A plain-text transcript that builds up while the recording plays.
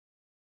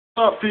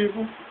What's up,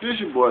 people? This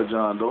your boy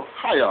John Doe.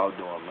 How y'all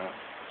doing, man?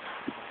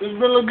 It's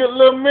been a good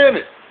little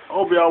minute.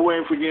 Hope y'all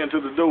waiting for getting to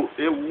the door.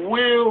 It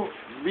will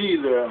be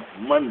there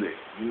Monday.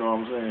 You know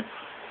what I'm saying?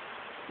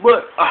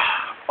 But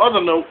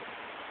other note,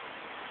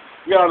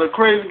 got a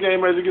crazy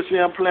game. As you can see,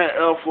 I'm playing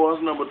Air Force,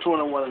 number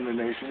 21 in the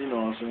nation. You know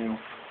what I'm saying?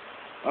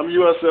 I'm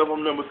USF.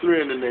 I'm number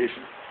 3 in the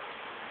nation.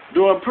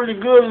 Doing pretty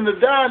good in the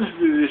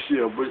dynasty this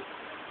year, but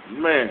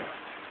man,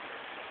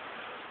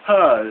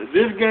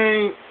 this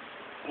game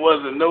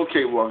wasn't no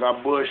cakewalk.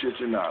 I bullshit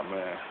you not,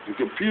 man. The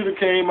computer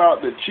came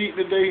out to cheat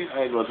today.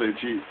 I ain't gonna say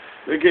cheat.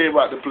 They came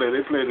out to play.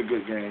 They played a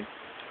good game.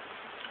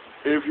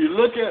 If you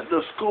look at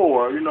the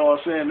score, you know what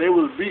I'm saying, they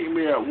was beating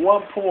me at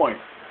 1 point,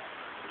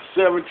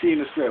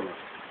 17-7.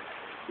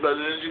 But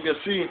as you can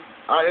see,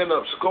 I end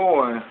up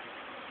scoring.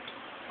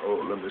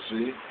 Oh, let me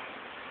see.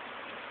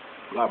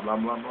 Blah blah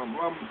blah blah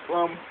blah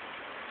blah.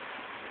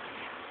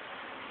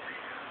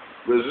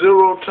 With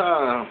 0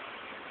 time.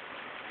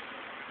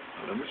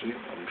 Let me see.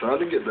 I'm trying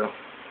to get there.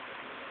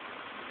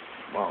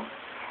 Wow.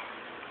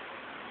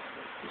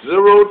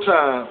 0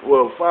 time.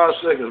 Well, 5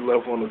 seconds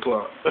left on the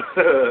clock.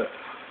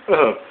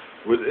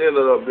 Which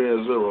ended up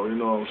being 0. You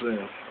know what I'm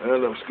saying? I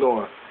ended up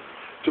scoring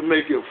to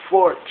make it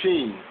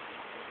 14-17.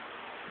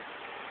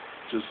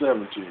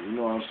 You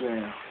know what I'm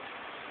saying?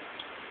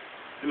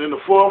 And in the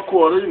fourth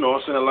quarter, you know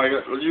what I'm saying, like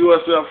a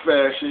USF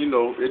fashion, you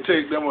know, it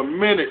takes them a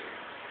minute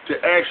to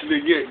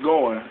actually get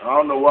going. I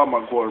don't know why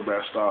my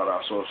quarterback started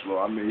out so slow.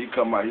 I mean, he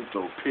come out, he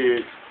throw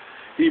picks.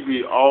 He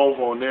be off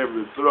on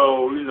every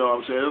throw. You know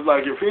what I'm saying? It's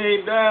like if he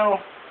ain't down,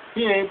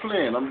 he ain't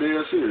playing. I'm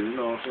dead serious. You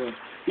know what I'm saying?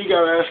 He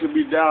got to actually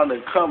be down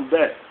and come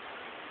back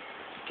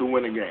to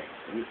win a game.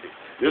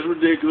 It's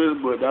ridiculous,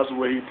 but that's the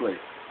way he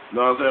plays.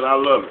 You know what I'm saying? I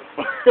love it.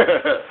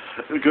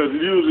 Because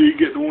usually he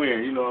get the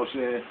win. You know what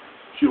I'm saying?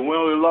 Shoot, we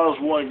only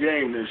lost 1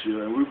 game this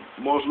year, and we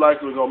most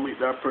likely going to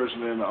meet that person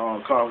in the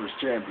conference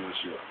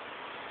championship.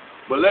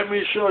 But let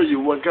me show you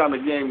what kind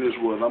of game this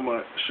was. I'm going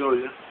to show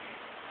you.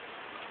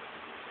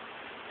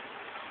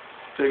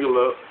 Take a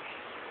look.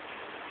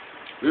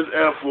 This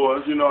Air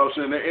Force, you know what I'm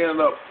saying, they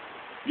end up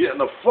getting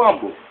a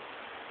fumble.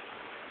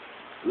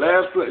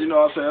 Last play, you know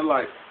what I'm saying,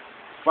 like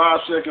 5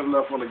 seconds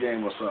left on the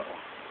game or something.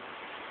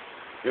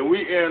 And we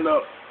end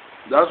up,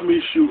 that's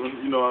me shooting,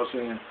 you know what I'm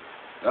saying.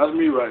 That's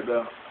me right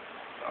there.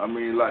 I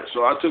mean, like,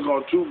 so I took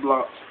on 2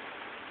 blocks.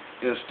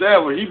 And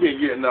Stafford, he been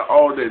getting that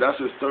all day. That's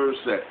his 3rd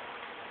set.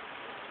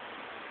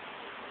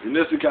 And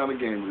this is the kind of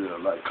game it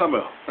is. Like, come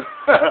out.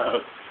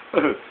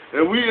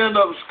 And we end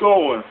up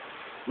scoring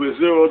with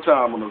 0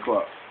 time on the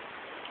clock.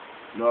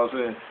 You know what I'm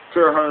saying?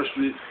 Kurt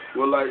Hernstreet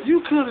was like,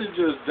 you could have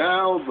just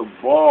downed the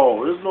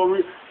ball. There's no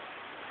reason.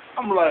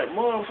 I'm like,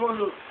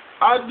 motherfucker,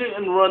 I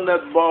didn't run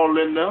that ball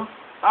in there.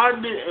 I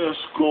didn't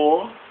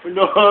score. You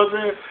know what I'm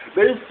saying?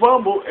 They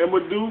fumbled, and my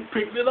dude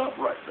picked it up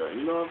right there.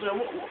 You know what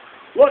I'm saying?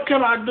 What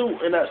can I do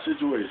in that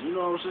situation? You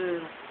know what I'm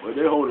saying? Well,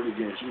 they hold it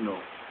against, you know.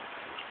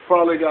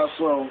 Probably got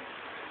some,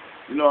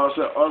 you know what I'm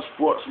saying,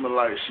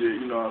 unsportsmanlike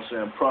shit, you know what I'm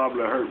saying,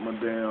 probably hurt my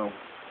damn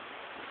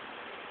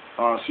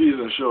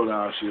season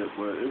showdown shit,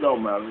 but it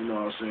don't matter, you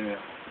know what I'm saying,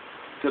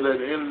 because at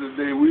the end of the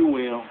day, we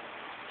win,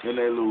 and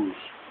they lose.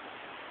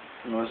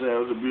 You know what I'm saying,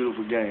 it was a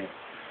beautiful game.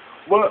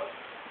 But,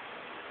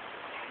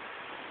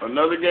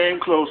 another game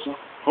closer,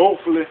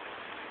 hopefully,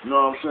 you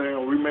know what I'm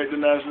saying, we make the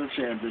national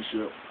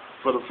championship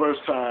for the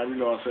first time, you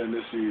know what I'm saying,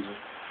 this season.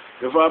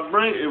 If I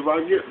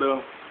get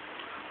there,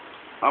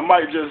 I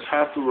might just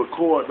have to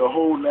record the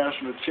whole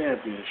national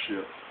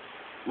championship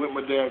with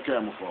my damn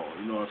camera phone.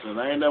 You know what I'm saying?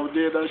 I ain't never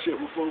did that shit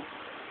before,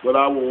 but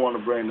I would want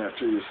to bring that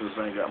to you since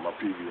I ain't got my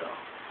PVR.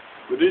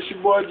 But this your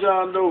boy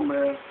John Doe,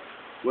 man,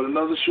 with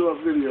another short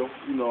video.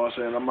 You know what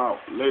I'm saying? I'm out.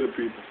 Later,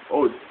 people.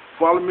 Oh,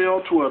 follow me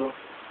on Twitter.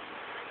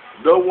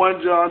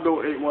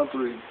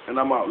 Doe1JohnDoe813, and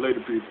I'm out. Later,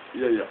 people.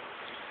 Yeah.